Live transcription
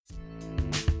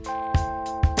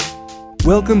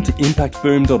Welcome to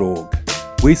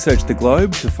impactboom.org. We search the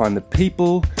globe to find the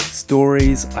people,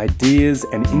 stories, ideas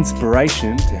and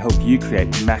inspiration to help you create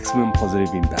maximum positive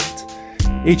impact.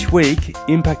 Each week,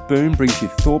 Impact Boom brings you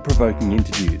thought-provoking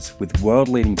interviews with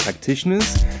world-leading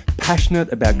practitioners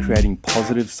passionate about creating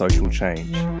positive social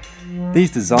change.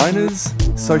 These designers,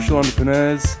 social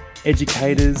entrepreneurs,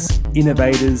 educators,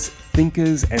 innovators,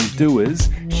 thinkers and doers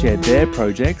share their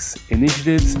projects,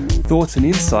 initiatives, thoughts and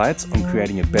insights on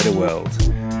creating a better world.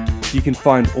 You can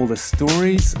find all the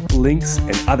stories, links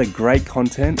and other great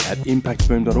content at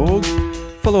impactboom.org.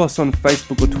 Follow us on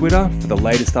Facebook or Twitter for the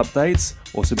latest updates,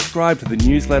 or subscribe to the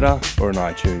newsletter or on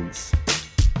iTunes.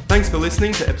 Thanks for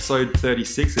listening to episode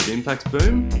 36 of Impact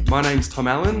Boom. My name's Tom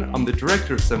Allen, I'm the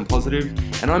director of 7 Positive,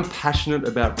 and I'm passionate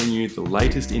about bringing you the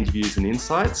latest interviews and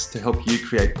insights to help you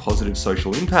create positive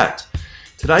social impact.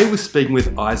 Today we're speaking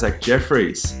with Isaac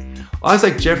Jeffries.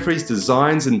 Isaac Jeffries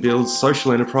designs and builds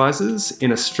social enterprises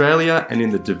in Australia and in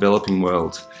the developing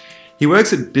world. He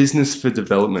works at Business for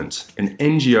Development, an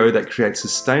NGO that creates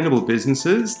sustainable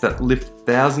businesses that lift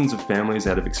thousands of families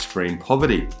out of extreme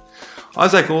poverty.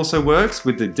 Isaac also works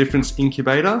with the Difference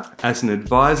Incubator as an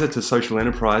advisor to social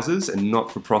enterprises and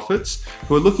not-for-profits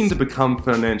who are looking to become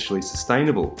financially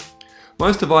sustainable.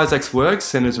 Most of Isaac's work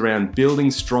centres around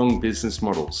building strong business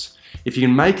models. If you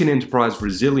can make an enterprise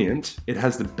resilient, it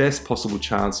has the best possible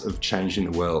chance of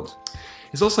changing the world.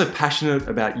 He's also passionate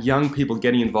about young people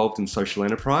getting involved in social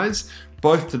enterprise,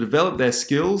 both to develop their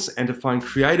skills and to find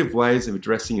creative ways of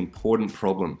addressing important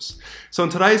problems. So in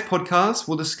today's podcast,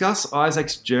 we'll discuss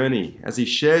Isaac's journey as he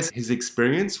shares his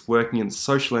experience working in the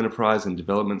social enterprise and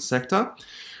development sector.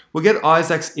 We'll get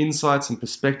Isaac's insights and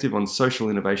perspective on social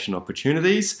innovation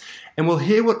opportunities, and we'll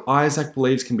hear what Isaac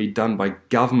believes can be done by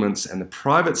governments and the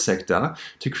private sector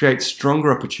to create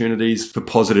stronger opportunities for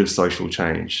positive social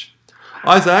change.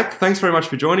 Isaac, thanks very much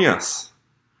for joining us.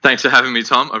 Thanks for having me,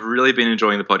 Tom. I've really been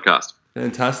enjoying the podcast.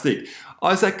 Fantastic.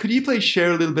 Isaac, could you please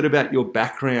share a little bit about your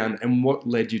background and what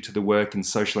led you to the work in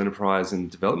social enterprise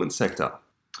and development sector?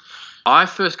 I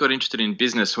first got interested in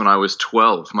business when I was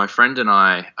 12. My friend and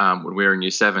I, when we were in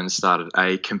Year 7, started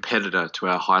a competitor to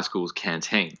our high school's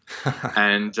canteen.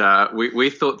 And we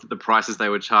thought that the prices they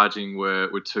were charging were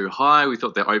too high. We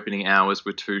thought their opening hours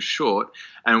were too short.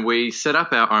 And we set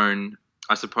up our own,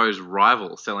 I suppose,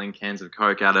 rival, selling cans of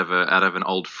Coke out of an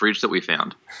old fridge that we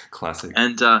found. Classic.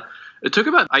 And it took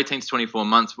about 18 to 24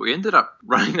 months, but we ended up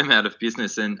running them out of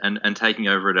business and taking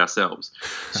over it ourselves.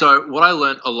 So what I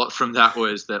learned a lot from that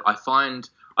was that I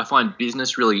find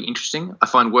business really interesting. I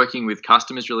find working with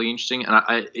customers really interesting,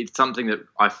 and it's something that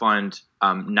I find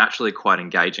naturally quite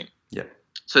engaging. Yeah.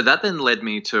 So that then led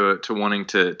me to wanting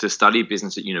to study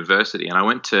business at university, and I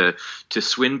went to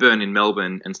Swinburne in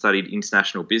Melbourne and studied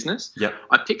international business. Yep.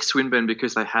 I picked Swinburne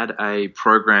because they had a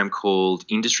program called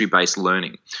industry-based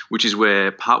learning, which is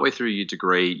where partway through your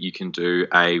degree you can do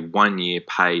a 1-year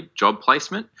paid job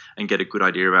placement and get a good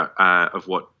idea about of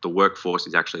what the workforce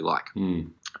is actually like.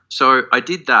 So I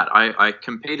did that. I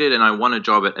competed and I won a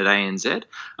job at ANZ, and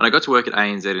I got to work at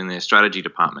ANZ in their strategy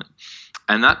department.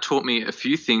 And that taught me a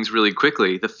few things really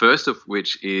quickly. The first of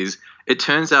which is, it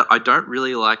turns out I don't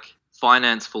really like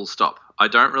finance full stop. I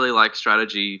don't really like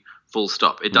strategy full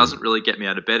stop. It doesn't really get me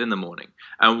out of bed in the morning.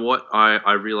 And what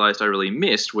I realized I really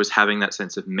missed was having that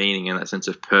sense of meaning and that sense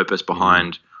of purpose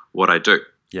behind what I do.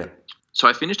 Yeah. So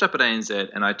I finished up at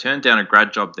ANZ and I turned down a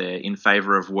grad job there in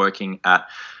favor of working at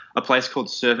a place called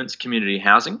Servants Community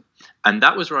Housing. And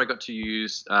that was where I got to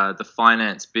use the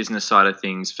finance business side of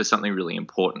things for something really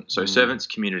important. So Servants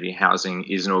Community Housing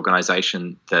is an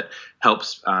organisation that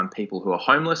helps people who are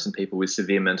homeless and people with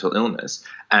severe mental illness,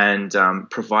 and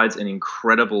provides an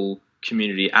incredible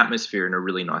community atmosphere and a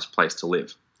really nice place to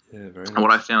live. Yeah, very nice. And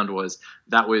what I found was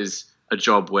that was a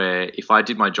job where if I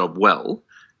did my job well,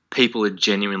 people are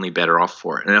genuinely better off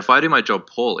for it. And if I do my job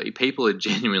poorly, people are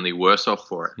genuinely worse off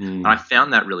for it. And I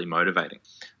found that really motivating.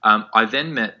 I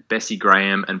then met Bessie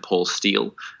Graham and Paul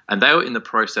Steele, and they were in the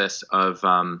process of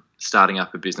starting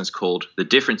up a business called the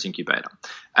Difference Incubator.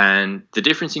 And the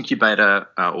Difference Incubator,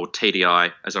 or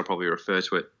TDI, as I'll probably refer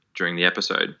to it during the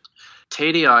episode,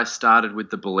 TDI started with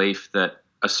the belief that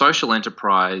a social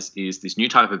enterprise is this new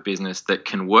type of business that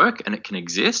can work and it can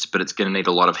exist, but it's going to need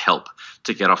a lot of help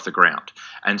to get off the ground.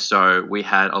 And so we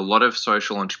had a lot of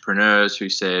social entrepreneurs who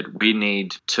said, we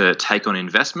need to take on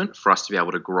investment for us to be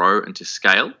able to grow and to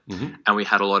scale. And we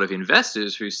had a lot of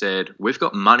investors who said, we've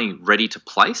got money ready to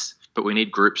place, but we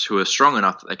need groups who are strong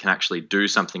enough that they can actually do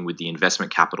something with the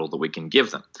investment capital that we can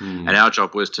give them. And our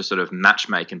job was to sort of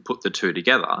matchmake and put the two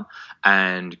together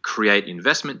and create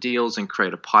investment deals and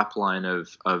create a pipeline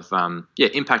of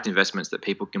impact investments that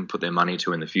people can put their money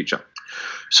to in the future.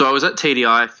 So I was at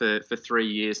TDI for 3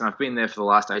 years, and I've been there for the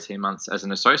last 18 months as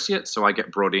an associate. So I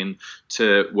get brought in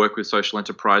to work with social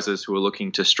enterprises who are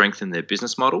looking to strengthen their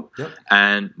business model. Yep.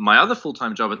 And my other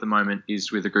full-time job at the moment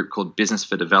is with a group called Business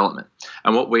for Development.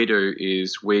 And what we do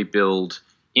is we build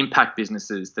impact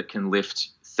businesses that can lift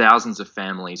thousands of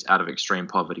families out of extreme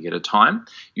poverty at a time,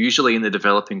 usually in the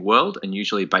developing world and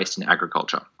usually based in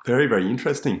agriculture. Very, very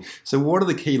interesting. So what are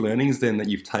the key learnings then that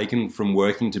you've taken from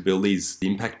working to build these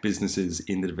impact businesses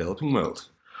in the developing world?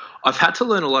 I've had to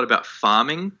learn a lot about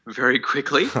farming very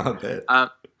quickly. I bet.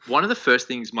 One of the first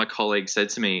things my colleague said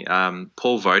to me,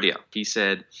 Paul Vodia, he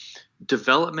said,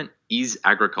 development is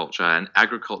agriculture and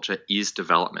agriculture is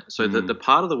development. So the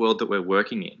part of the world that we're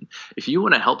working in, if you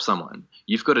want to help someone,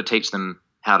 you've got to teach them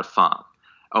how to farm,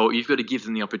 or you've got to give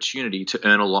them the opportunity to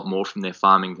earn a lot more from their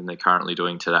farming than they're currently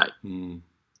doing today.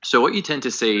 So what you tend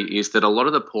to see is that a lot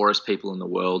of the poorest people in the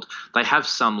world, they have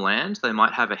some land, they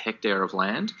might have a hectare of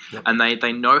land, and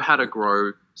they know how to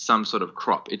grow some sort of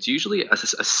crop. It's usually a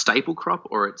staple crop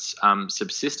or it's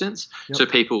subsistence, so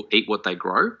people eat what they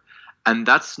grow. And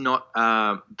that's not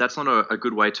a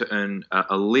good way to earn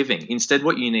a living. Instead,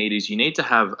 what you need is you need to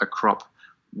have a crop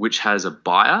which has a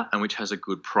buyer and which has a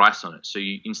good price on it. So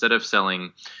instead of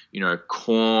selling,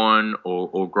 corn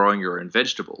or growing your own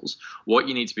vegetables, what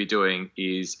you need to be doing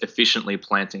is efficiently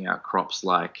planting out crops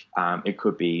like it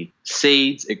could be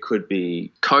seeds, it could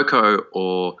be cocoa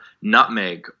or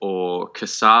nutmeg or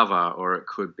cassava, or it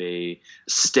could be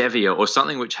stevia or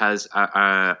something which has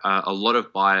a lot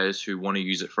of buyers who want to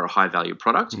use it for a high value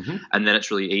product. And then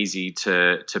it's really easy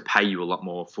to pay you a lot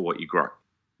more for what you grow.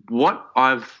 What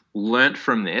I've learnt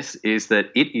from this is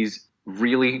that it is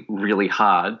really, really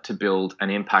hard to build an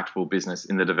impactful business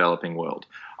in the developing world.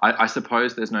 I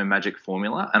suppose there's no magic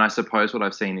formula, and I suppose what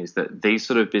I've seen is that these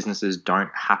sort of businesses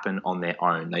don't happen on their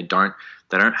own. They don't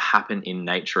happen in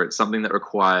nature. It's something that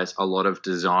requires a lot of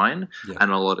design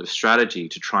and a lot of strategy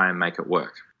to try and make it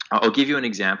work. I'll give you an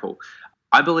example.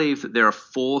 I believe that there are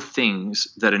 4 things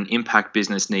that an impact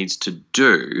business needs to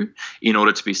do in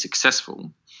order to be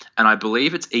successful. And I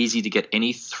believe it's easy to get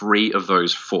any 3 of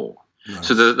those 4. Nice.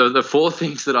 So the 4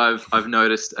 things that I've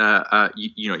noticed,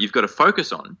 you've got to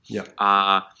focus on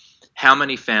are how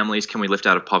many families can we lift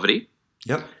out of poverty?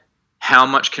 Yep. How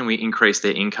much can we increase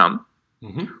their income?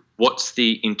 What's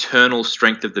the internal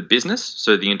strength of the business?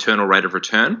 So the internal rate of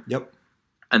return. Yep.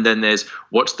 And then there's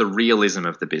what's the realism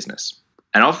of the business?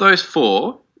 And of those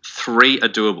 4, 3 are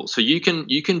doable. So you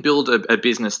can build a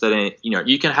business that,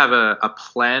 you can have a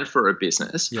plan for a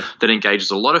business that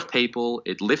engages a lot of people,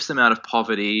 it lifts them out of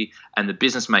poverty, and the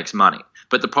business makes money.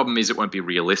 But the problem is it won't be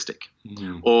realistic.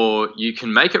 Or you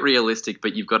can make it realistic,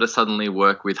 but you've got to suddenly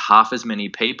work with half as many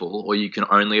people, or you can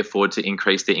only afford to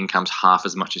increase their incomes half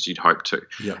as much as you'd hope to.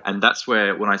 And that's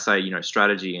where, when I say,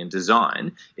 strategy and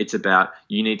design, it's about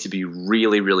you need to be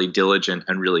really, really diligent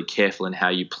and really careful in how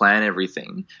you plan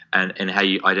everything and how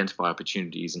you identify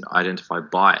opportunities and identify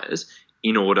buyers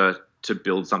in order to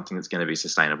build something that's going to be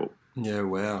sustainable. Yeah,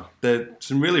 wow. There's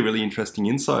some really, really interesting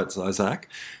insights, Isaac.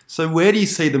 So where do you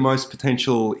see the most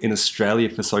potential in Australia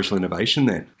for social innovation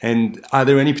then? And are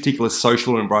there any particular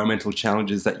social or environmental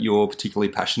challenges that you're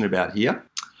particularly passionate about here?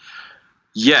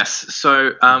 Yes.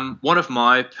 So one of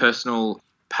my personal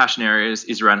passion areas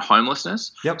is around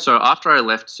homelessness. So after I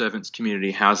left Servants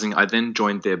Community Housing, I then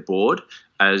joined their board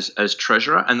as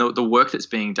treasurer, and the work that's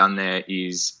being done there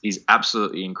is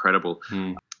absolutely incredible.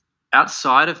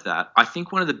 Outside of that, I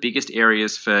think one of the biggest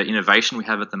areas for innovation we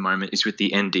have at the moment is with the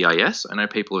NDIS. I know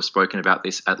people have spoken about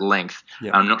this at length.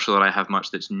 I'm not sure that I have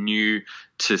much that's new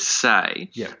to say,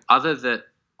 other than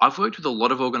I've worked with a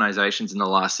lot of organizations in the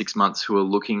last 6 months who are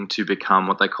looking to become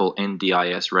what they call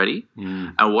NDIS ready.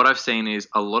 And what I've seen is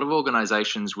a lot of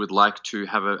organizations would like to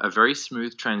have a very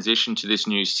smooth transition to this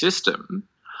new system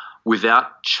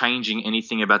without changing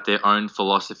anything about their own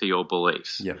philosophy or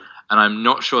beliefs. And I'm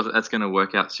not sure that that's going to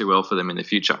work out too well for them in the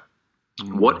future.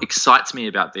 What excites me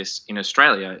about this in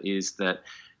Australia is that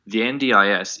the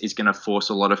NDIS is going to force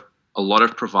a lot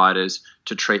of providers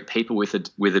to treat people with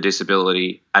a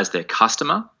disability as their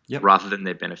customer rather than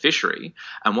their beneficiary.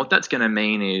 And what that's going to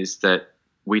mean is that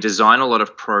we design a lot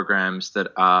of programs that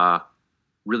are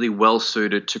really well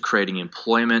suited to creating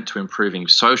employment, to improving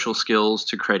social skills,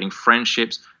 to creating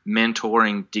friendships,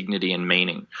 mentoring, dignity, and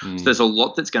meaning. So there's a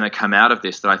lot that's going to come out of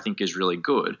this that I think is really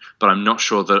good, but I'm not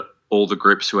sure that all the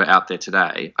groups who are out there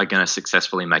today are going to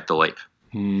successfully make the leap.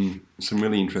 Some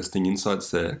really interesting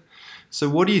insights there. So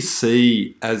what do you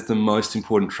see as the most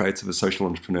important traits of a social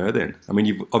entrepreneur then? I mean,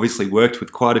 you've obviously worked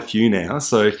with quite a few now,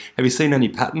 so have you seen any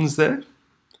patterns there?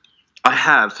 I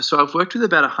have. So I've worked with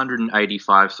about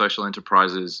 185 social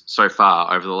enterprises so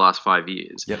far over the last 5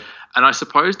 years. Yep. And I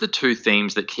suppose the two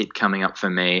themes that keep coming up for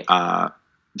me are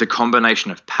the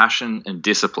combination of passion and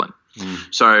discipline.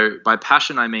 So by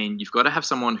passion, I mean you've got to have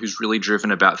someone who's really driven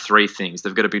about three things.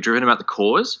 They've got to be driven about the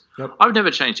cause. Yep. I've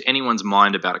never changed anyone's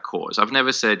mind about a cause. I've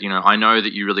never said, I know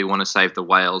that you really want to save the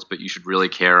whales, but you should really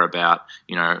care about,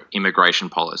 immigration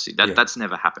policy. That's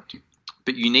never happened.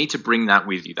 But you need to bring that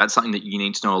with you. That's something that you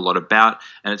need to know a lot about,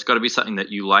 and it's got to be something that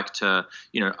you like to,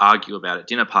 argue about at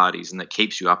dinner parties and that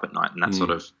keeps you up at night and that sort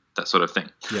of thing.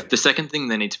 Yep. The second thing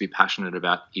they need to be passionate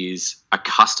about is a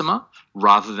customer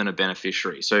rather than a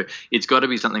beneficiary. So it's got to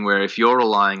be something where if you're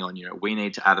relying on, we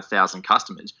need to add 1,000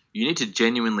 customers, you need to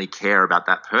genuinely care about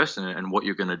that person and what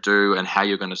you're going to do and how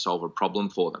you're going to solve a problem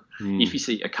for them. If you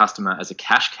see a customer as a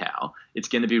cash cow, it's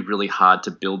going to be really hard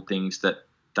to build things that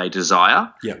they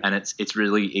desire, and it's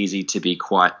really easy to be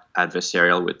quite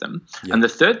adversarial with them. And the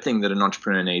third thing that an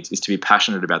entrepreneur needs is to be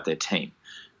passionate about their team.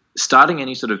 Starting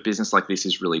any sort of business like this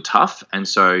is really tough, and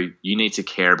so you need to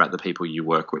care about the people you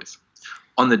work with.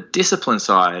 On the discipline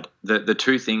side, the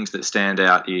two things that stand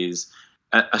out is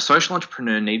a social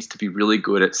entrepreneur needs to be really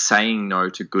good at saying no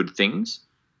to good things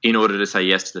in order to say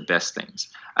yes to the best things.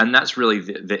 And that's really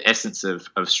the essence of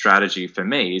strategy for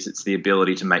me, is it's the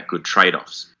ability to make good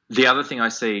trade-offs. The other thing I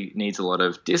see needs a lot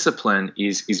of discipline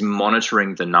is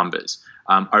monitoring the numbers.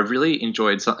 I really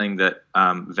enjoyed something that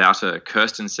Wouter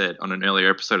Kirsten said on an earlier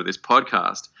episode of this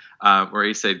podcast, where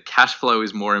he said, cash flow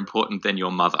is more important than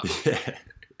your mother. Yeah.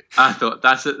 I thought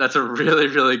that's a really,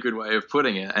 really good way of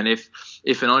putting it. And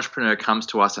if an entrepreneur comes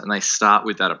to us and they start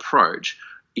with that approach,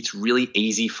 it's really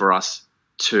easy for us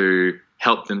to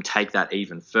help them take that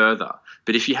even further.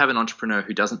 But if you have an entrepreneur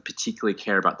who doesn't particularly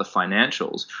care about the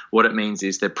financials, what it means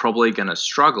is they're probably going to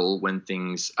struggle when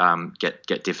things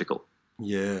get difficult.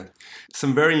 Yeah.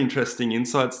 Some very interesting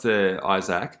insights there,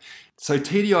 Isaac. So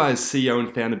TDI's CEO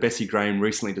and founder Bessie Graham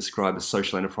recently described the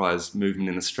social enterprise movement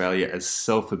in Australia as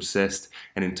self-obsessed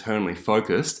and internally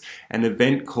focused, an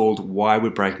event called Why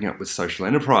We're Breaking Up with Social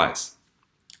Enterprise.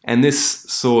 And this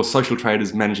saw Social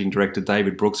Traders Managing Director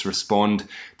David Brooks respond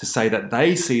to say that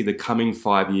they see the coming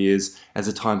 5 years as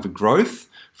a time for growth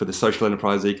for the social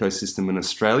enterprise ecosystem in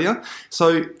Australia.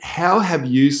 So how have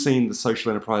you seen the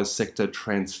social enterprise sector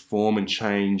transform and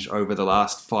change over the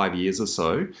last 5 years or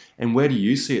so? And where do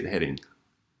you see it heading?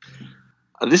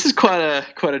 This is quite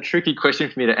a tricky question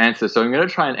for me to answer, so I'm going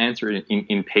to try and answer it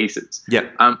in pieces. Yeah.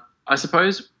 I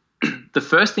suppose the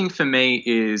first thing for me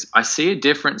is I see a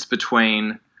difference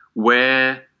between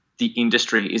where the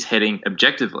industry is heading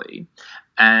objectively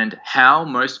and how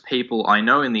most people I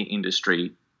know in the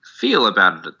industry feel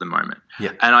about it at the moment.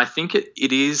 Yeah. And I think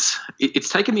it's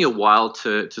taken me a while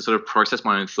to sort of process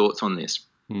my own thoughts on this.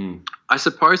 I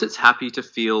suppose it's happy to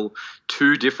feel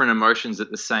two different emotions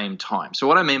at the same time. So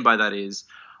what I mean by that is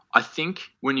I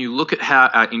think when you look at how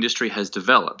our industry has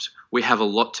developed, we have a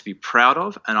lot to be proud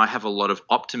of, and I have a lot of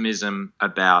optimism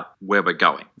about where we're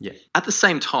going. Yeah. At the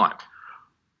same time,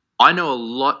 I know a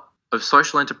lot of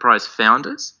social enterprise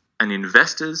founders and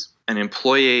investors and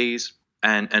employees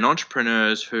and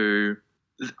entrepreneurs who,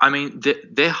 I mean,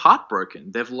 they're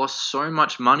heartbroken. They've lost so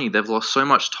much money. They've lost so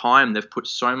much time. They've put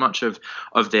so much of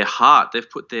their heart. They've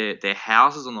put their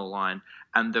houses on the line,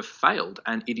 and they've failed.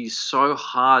 And it is so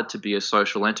hard to be a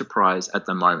social enterprise at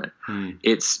the moment.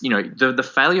 It's,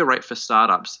 the failure rate for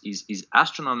startups is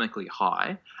astronomically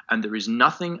high, and there is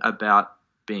nothing about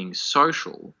being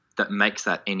social that makes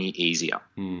that any easier.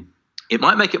 It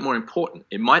might make it more important.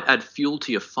 It might add fuel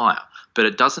to your fire, but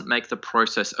it doesn't make the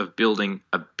process of building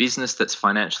a business that's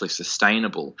financially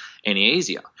sustainable any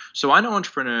easier. So I know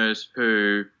entrepreneurs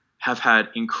who have had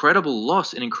incredible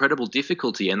loss and incredible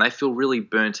difficulty, and they feel really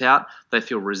burnt out. They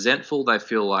feel resentful. They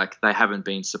feel like they haven't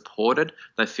been supported.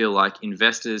 They feel like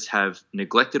investors have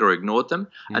neglected or ignored them.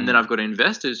 And then I've got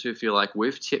investors who feel like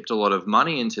we've tipped a lot of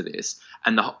money into this,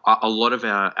 and a lot of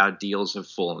our deals have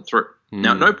fallen through.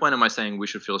 Now, at no point am I saying we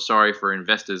should feel sorry for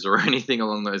investors or anything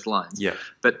along those lines. Yeah.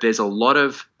 But there's a lot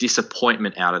of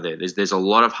disappointment out of there. There's a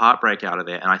lot of heartbreak out of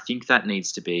there, and I think that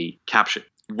needs to be captured.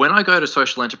 When I go to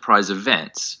social enterprise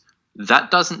events,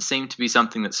 that doesn't seem to be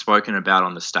something that's spoken about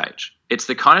on the stage. It's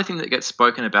the kind of thing that gets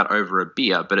spoken about over a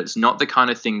beer, but it's not the kind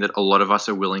of thing that a lot of us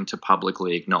are willing to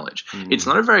publicly acknowledge. It's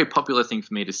not a very popular thing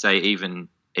for me to say even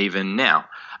now,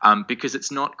 because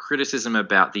it's not criticism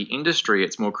about the industry.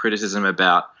 It's more criticism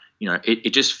about it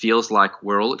just feels like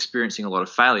we're all experiencing a lot of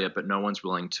failure, but no one's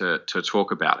willing to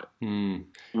talk about it.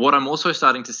 What I'm also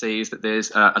starting to see is that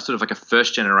there's a sort of like a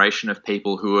first generation of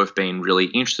people who have been really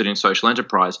interested in social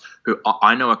enterprise, who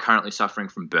I know are currently suffering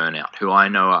from burnout, who I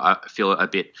know feel a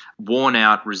bit worn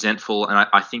out, resentful, and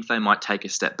I think they might take a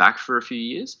step back for a few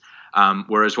years.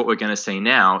 Whereas what we're going to see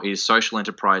now is social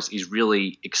enterprise is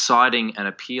really exciting and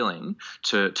appealing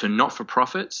to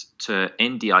not-for-profits, to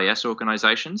NDIS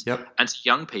organizations, and to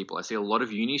young people. I see a lot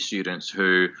of uni students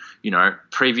who,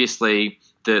 previously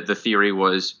the theory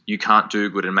was you can't do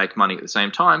good and make money at the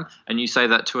same time. And you say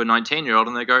that to a 19-year-old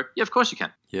and they go, yeah, of course you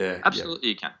can. Yeah, absolutely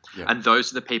you can. Yeah. And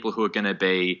those are the people who are going to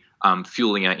be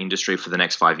fueling our industry for the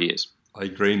next 5 years. I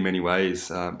agree in many ways.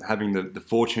 Having the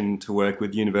fortune to work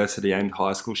with university and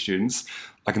high school students,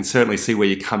 I can certainly see where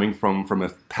you're coming from a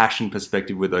passion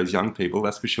perspective with those young people,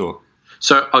 that's for sure.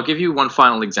 So I'll give you one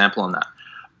final example on that.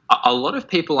 A lot of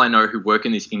people I know who work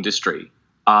in this industry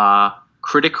are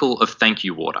critical of Thank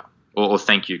You Water or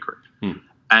Thank You Group. And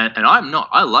I'm not.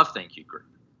 I love Thank You Group.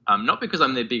 Not because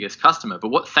I'm their biggest customer, but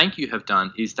what Thank You have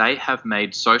done is they have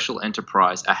made social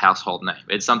enterprise a household name.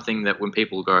 It's something that when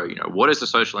people go, what is a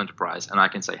social enterprise? And I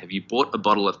can say, have you bought a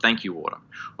bottle of Thank You Water?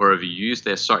 Or have you used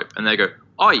their soap? And they go,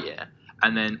 oh yeah.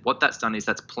 And then what that's done is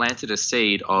that's planted a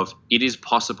seed of it is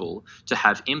possible to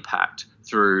have impact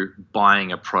through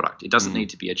buying a product. It doesn't need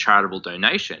to be a charitable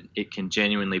donation. It can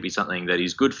genuinely be something that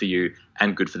is good for you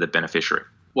and good for the beneficiary.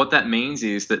 What that means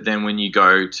is that then when you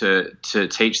go to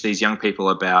teach these young people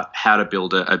about how to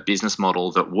build a business model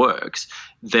that works,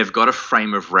 they've got a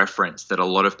frame of reference that a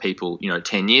lot of people,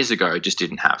 10 years ago just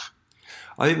didn't have.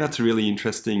 I think that's a really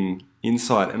interesting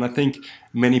insight. And I think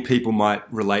many people might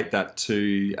relate that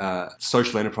to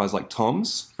social enterprise like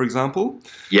Tom's, for example.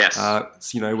 Yes.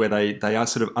 Where they are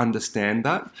sort of understand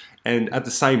that. And at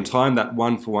the same time, that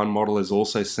one-for-one model has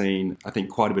also seen, I think,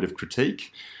 quite a bit of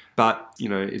critique. But,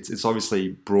 it's obviously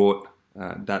brought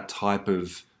that type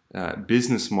of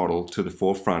business model to the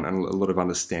forefront and a lot of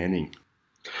understanding.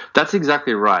 That's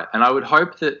exactly right. And I would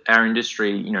hope that our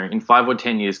industry, in 5 or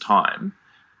 10 years' time,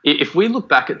 if we look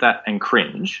back at that and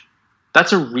cringe,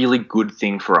 that's a really good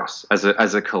thing for us as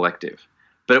a collective.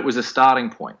 But it was a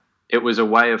starting point. It was a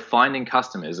way of finding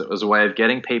customers. It was a way of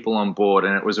getting people on board.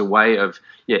 And it was a way of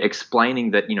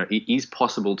explaining that, it is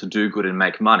possible to do good and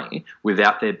make money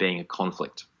without there being a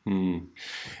conflict.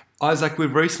 Isaac,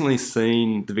 we've recently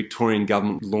seen the Victorian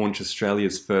government launch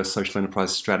Australia's first social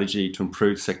enterprise strategy to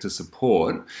improve sector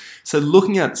support. So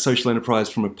looking at social enterprise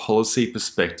from a policy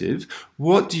perspective,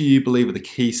 what do you believe are the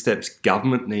key steps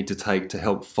government need to take to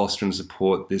help foster and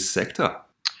support this sector?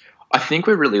 I think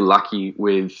we're really lucky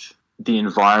with the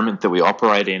environment that we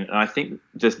operate in, and I think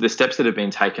the steps that have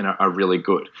been taken are really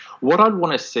good. What I'd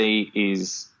want to see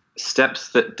is steps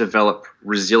that develop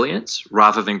resilience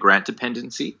rather than grant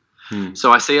dependency.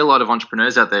 So I see a lot of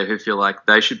entrepreneurs out there who feel like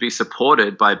they should be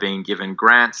supported by being given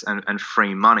grants and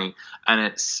free money, and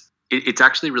it's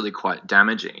actually really quite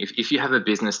damaging. If you have a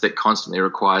business that constantly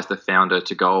requires the founder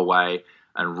to go away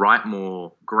and write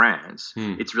more grants,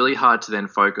 it's really hard to then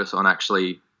focus on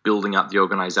actually building up the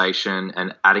organization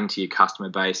and adding to your customer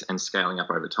base and scaling up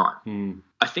over time.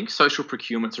 I think social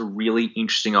procurement's a really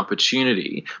interesting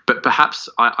opportunity, but perhaps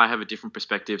I have a different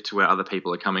perspective to where other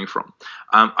people are coming from.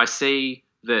 I see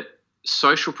that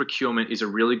social procurement is a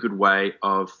really good way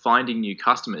of finding new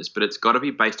customers, but it's got to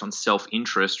be based on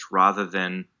self-interest rather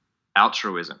than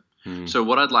altruism. So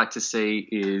what I'd like to see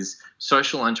is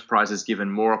social enterprises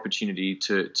given more opportunity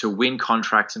to win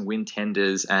contracts and win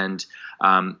tenders and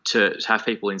to have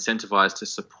people incentivized to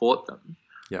support them.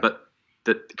 But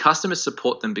the customers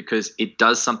support them because it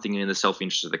does something in the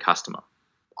self-interest of the customer.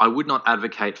 I would not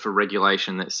advocate for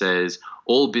regulation that says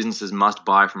all businesses must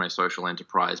buy from a social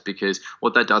enterprise, because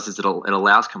what that does is it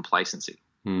allows complacency.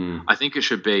 I think it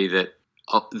should be that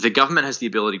the government has the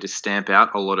ability to stamp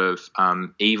out a lot of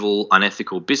evil,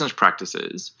 unethical business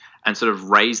practices and sort of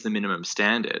raise the minimum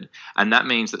standard. And that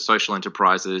means that social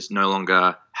enterprises no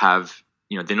longer have,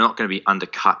 they're not going to be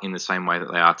undercut in the same way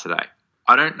that they are today.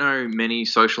 I don't know many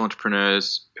social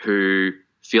entrepreneurs who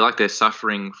feel like they're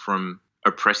suffering from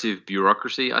oppressive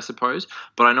bureaucracy, I suppose,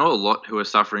 but I know a lot who are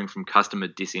suffering from customer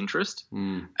disinterest.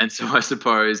 And so I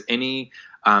suppose any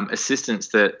assistance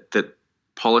that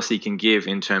policy can give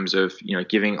in terms of,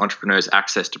 giving entrepreneurs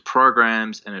access to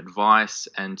programs and advice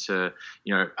and to,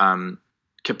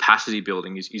 capacity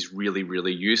building is really,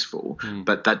 really useful.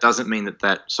 But that doesn't mean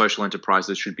that social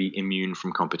enterprises should be immune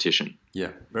from competition. Yeah,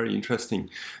 very interesting.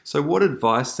 So what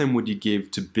advice then would you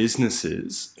give to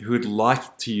businesses who would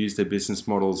like to use their business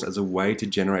models as a way to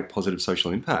generate positive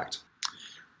social impact?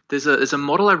 there's a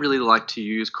model I really like to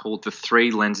use called the 3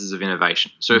 lenses of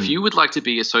innovation. So if you would like to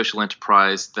be a social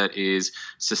enterprise that is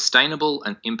sustainable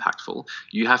and impactful,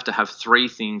 you have to have 3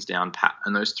 things down pat.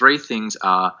 And those 3 things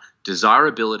are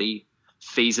desirability,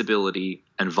 feasibility,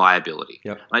 and viability.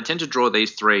 Yep. I tend to draw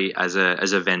these 3 as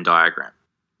a Venn diagram.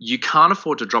 You can't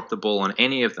afford to drop the ball on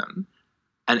any of them,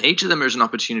 and each of them is an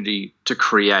opportunity to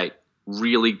create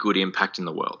really good impact in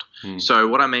the world. So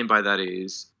what I mean by that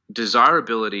is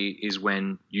desirability is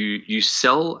when you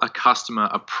sell a customer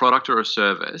a product or a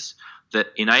service that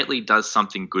innately does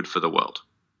something good for the world.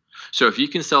 So if you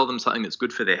can sell them something that's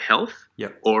good for their health,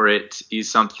 or it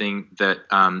is something that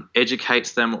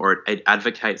educates them, or it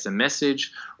advocates a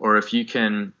message, or if you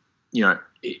can,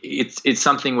 it's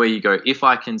something where you go, if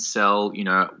I can sell,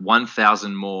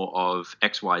 1,000 more of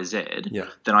XYZ,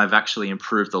 then I've actually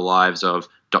improved the lives of ...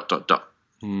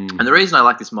 And the reason I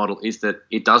like this model is that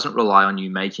it doesn't rely on you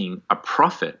making a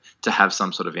profit to have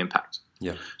some sort of impact.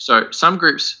 So some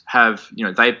groups have,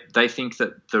 they think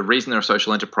that the reason they're a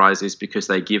social enterprise is because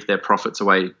they give their profits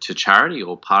away to charity,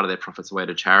 or part of their profits away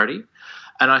to charity.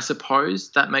 And I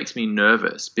suppose that makes me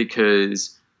nervous,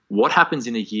 because what happens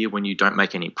in a year when you don't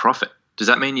make any profit? Does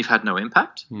that mean you've had no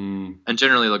impact? And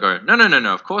generally they'll go,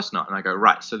 no, of course not. And I go,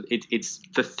 right. So it's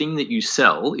the thing that you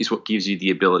sell is what gives you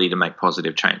the ability to make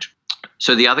positive change.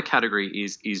 So the other category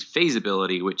is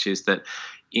feasibility, which is that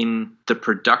in the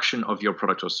production of your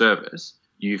product or service,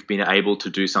 you've been able to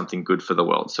do something good for the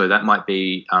world. So that might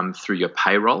be through your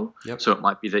payroll. So it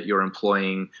might be that you're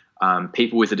employing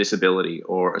people with a disability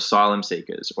or asylum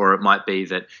seekers, or it might be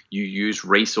that you use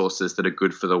resources that are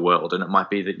good for the world. And it might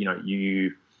be that,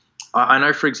 I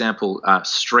know, for example,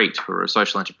 Street, who are a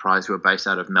social enterprise who are based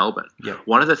out of Melbourne.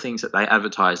 One of the things that they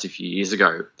advertised a few years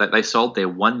ago, that they sold their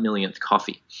 1 millionth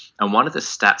coffee. And one of the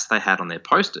stats they had on their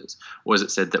posters was, it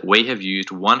said that we have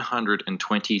used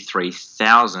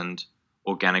 123,000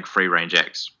 organic free-range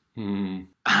eggs. And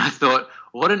I thought,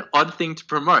 what an odd thing to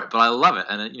promote, but I love it.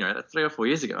 And, 3 or 4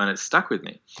 years ago, and it stuck with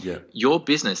me. Your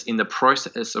business, in the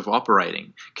process of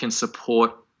operating, can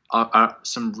support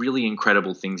some really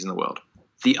incredible things in the world.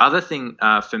 The other thing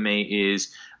for me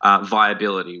is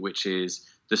viability, which is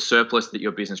the surplus that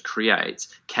your business creates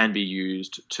can be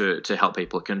used to help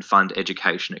people. It can fund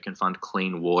education, it can fund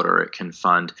clean water, it can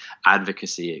fund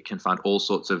advocacy, it can fund all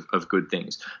sorts of good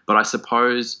things. But I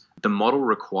suppose the model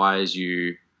requires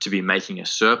you to be making a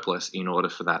surplus in order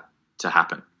for that to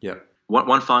happen.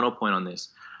 One final point on this.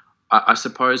 I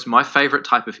suppose my favorite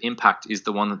type of impact is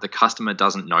the one that the customer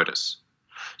doesn't notice.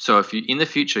 So if you, in the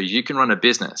future, you can run a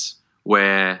business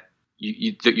where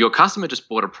your customer just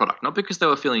bought a product, not because they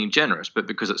were feeling generous, but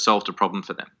because it solved a problem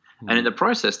for them. And in the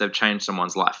process, they've changed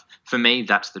someone's life. For me,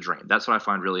 that's the dream. That's what I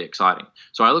find really exciting.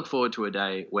 So I look forward to a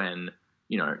day when,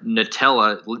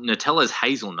 Nutella's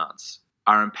hazelnuts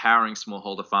are empowering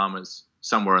smallholder farmers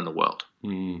somewhere in the world.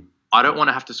 I don't want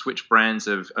to have to switch brands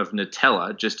of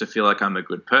Nutella just to feel like I'm a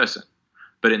good person.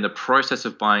 But in the process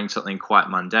of buying something quite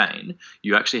mundane,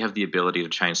 you actually have the ability to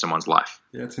change someone's life.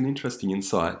 Yeah, it's an interesting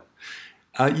insight.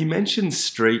 You mentioned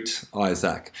Street,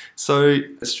 Isaac. So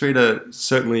Street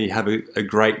certainly have a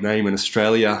great name in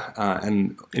Australia,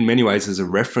 and in many ways as a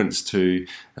reference to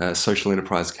Social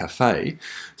Enterprise Cafe.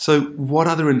 So what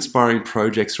other inspiring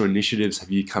projects or initiatives have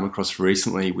you come across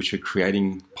recently which are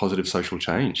creating positive social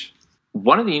change?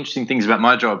 One of the interesting things about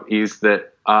my job is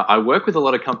that I work with a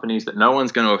lot of companies that no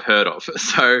one's going to have heard of.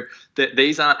 So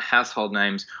these aren't household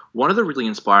names. One of the really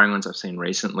inspiring ones I've seen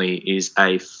recently is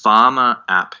a farmer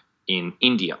app in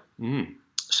India.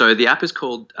 So the app is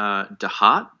called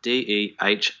Dehaat,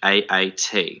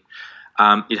 Dehaat.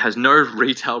 It has no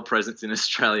retail presence in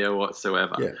Australia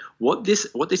whatsoever. What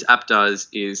this app does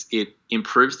is it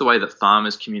improves the way that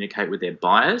farmers communicate with their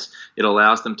buyers. It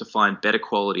allows them to find better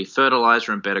quality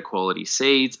fertilizer and better quality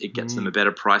seeds. It gets them a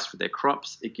better price for their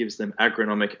crops. It gives them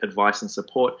agronomic advice and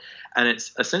support. And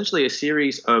it's essentially a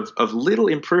series of little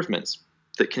improvements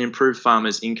that can improve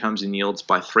farmers' incomes and yields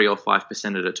by 3 or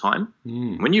 5% at a time.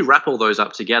 When you wrap all those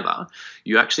up together,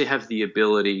 you actually have the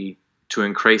ability to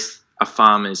increase a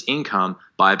farmer's income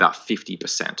by about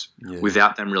 50%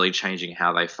 without them really changing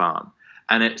how they farm.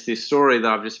 And it's this story that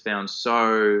I've just found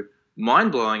so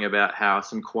mind-blowing about how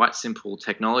some quite simple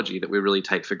technology that we really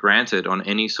take for granted on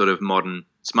any sort of modern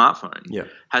smartphone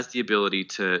has the ability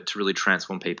to really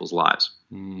transform people's lives.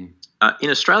 In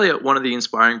Australia, one of the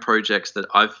inspiring projects that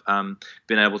I've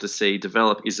been able to see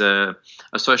develop is a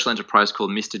social enterprise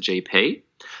called Mr. GP.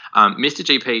 Mr.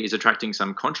 GP is attracting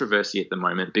some controversy at the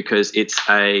moment because it's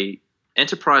a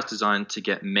enterprise designed to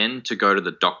get men to go to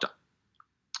the doctor.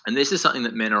 And this is something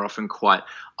that men are often quite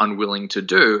unwilling to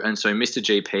do. And so Mr.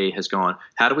 GP has gone,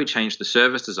 how do we change the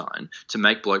service design to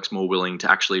make blokes more willing to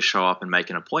actually show up and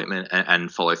make an appointment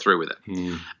and follow through with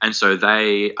it? And so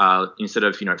they, instead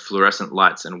of, fluorescent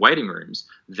lights and waiting rooms,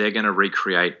 they're going to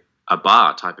recreate a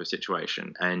bar type of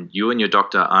situation. And you and your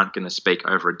doctor aren't going to speak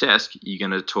over a desk. You're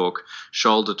going to talk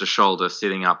shoulder to shoulder,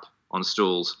 sitting up on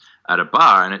stools at a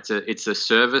bar. And it's a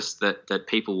service that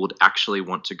people would actually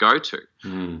want to go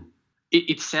to.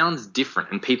 It sounds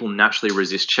different and people naturally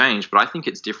resist change, but I think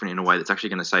it's different in a way that's actually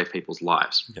going to save people's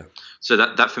lives. Yeah. So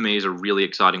that for me is a really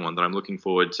exciting one that I'm looking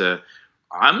forward to.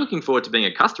 I'm looking forward to being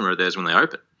a customer of theirs when they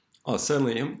open. Oh,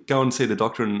 certainly. Go and see the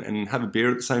doctor and have a beer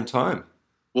at the same time.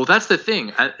 Well, that's the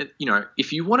thing.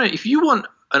 If you want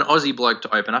an Aussie bloke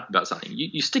to open up about something,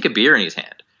 you stick a beer in his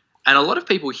hand. And a lot of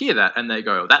people hear that and they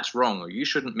go, oh, that's wrong, or you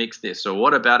shouldn't mix this, or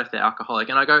what about if they're alcoholic?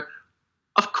 And I go,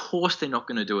 of course they're not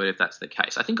going to do it if that's the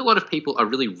case. I think a lot of people are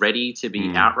really ready to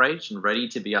be outraged and ready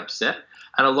to be upset.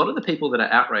 And a lot of the people that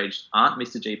are outraged aren't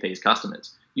Mr. GP's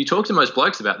customers. You talk to most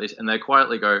blokes about this and they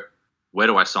quietly go, where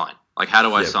do I sign? Like, how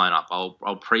do I sign up?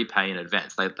 I'll prepay in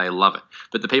advance. They love it.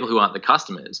 But the people who aren't the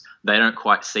customers, they don't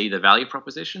quite see the value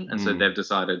proposition. And so they've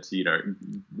decided to,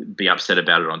 be upset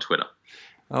about it on Twitter.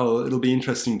 Oh, it'll be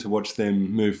interesting to watch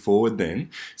them move forward then.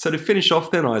 So to finish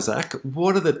off then, Isaac,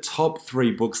 what are the top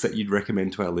 3 books that you'd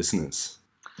recommend to our listeners?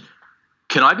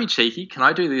 Can I be cheeky? Can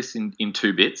I do this in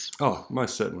 2 bits? Oh,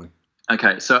 most certainly.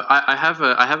 Okay, so I have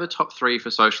a top 3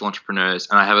 for social entrepreneurs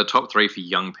and I have a top 3 for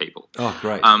young people. Oh,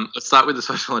 great. Let's start with the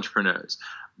social entrepreneurs.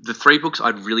 The 3 books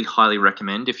I'd really highly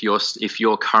recommend if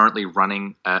you're currently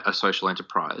running a social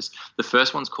enterprise. The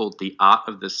first one's called The Art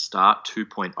of the Start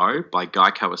 2.0 by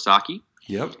Guy Kawasaki.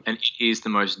 Yep. And it is the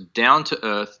most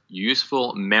down-to-earth,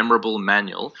 useful, memorable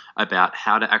manual about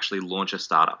how to actually launch a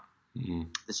startup.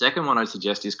 The second one I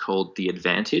suggest is called The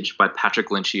Advantage by Patrick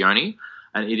Lencioni,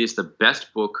 and it is the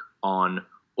best book on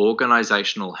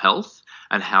organizational health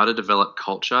and how to develop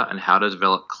culture and how to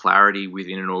develop clarity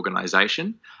within an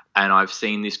organization. And I've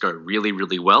seen this go really,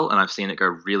 really well, and I've seen it go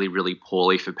really, really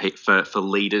poorly for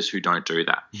leaders who don't do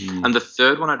that. And the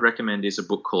third one I'd recommend is a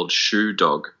book called Shoe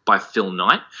Dog by Phil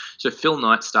Knight. So Phil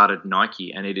Knight started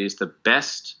Nike, and it is the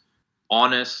best,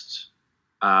 honest,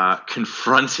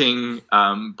 confronting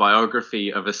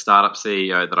biography of a startup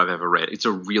CEO that I've ever read. It's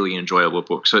a really enjoyable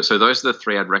book. So those are the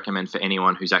 3 I'd recommend for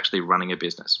anyone who's actually running a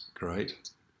business. Great.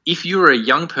 If you're a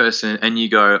young person and you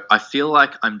go, I feel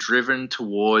like I'm driven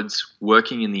towards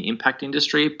working in the impact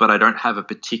industry, but I don't have a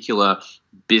particular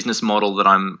business model that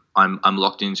I'm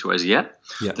locked into as yet.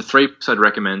 Yeah. The 3 books I'd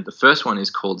recommend, the first one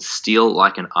is called Steal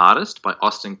Like an Artist by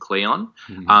Austin Kleon.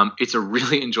 It's a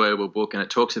really enjoyable book, and it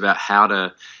talks about how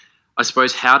to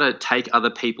take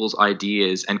other people's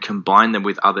ideas and combine them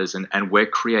with others and where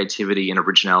creativity and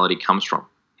originality comes from.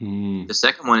 The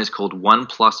second one is called 1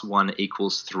 + 1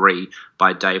 = 3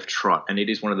 by Dave Trott, and it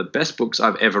is one of the best books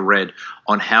I've ever read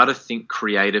on how to think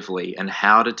creatively and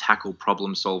how to tackle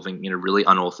problem solving in a really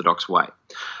unorthodox way.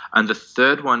 And the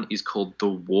third one is called The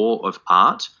War of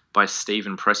Art by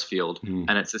Stephen Pressfield,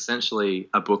 and it's essentially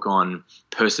a book on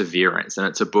perseverance, and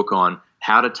it's a book on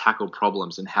how to tackle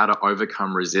problems and how to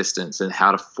overcome resistance and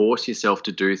how to force yourself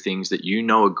to do things that you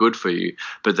know are good for you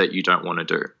but that you don't want to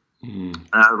do.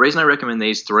 The reason I recommend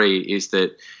these 3 is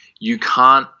that you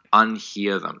can't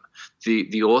unhear them.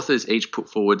 The authors each put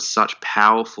forward such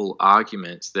powerful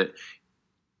arguments that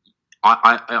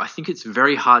I think it's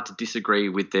very hard to disagree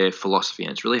with their philosophy,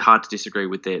 and it's really hard to disagree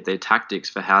with their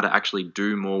tactics for how to actually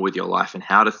do more with your life and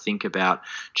how to think about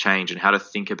change and how to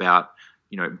think about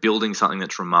building something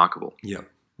that's remarkable. Yeah.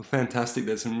 Well, fantastic.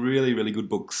 There's some really, really good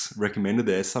books recommended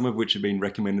there, some of which have been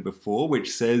recommended before,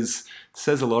 which says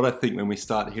a lot, I think, when we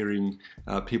start hearing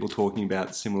people talking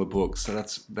about similar books. So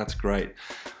that's great.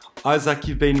 Isaac,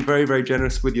 you've been very, very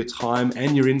generous with your time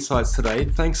and your insights today.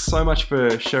 Thanks so much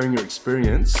for sharing your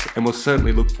experience, and we'll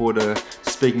certainly look forward to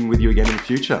speaking with you again in the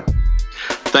future.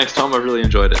 Thanks, Tom. I really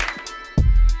enjoyed it.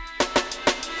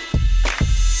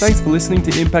 Thanks for listening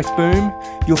to Impact Boom.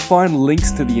 You'll find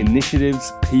links to the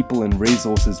initiatives, people and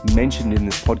resources mentioned in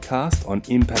this podcast on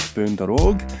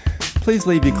impactboom.org. Please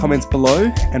leave your comments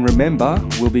below, and remember,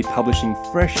 we'll be publishing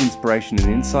fresh inspiration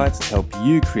and insights to help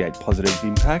you create positive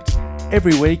impact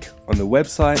every week on the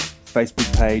website,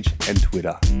 Facebook page and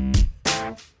Twitter.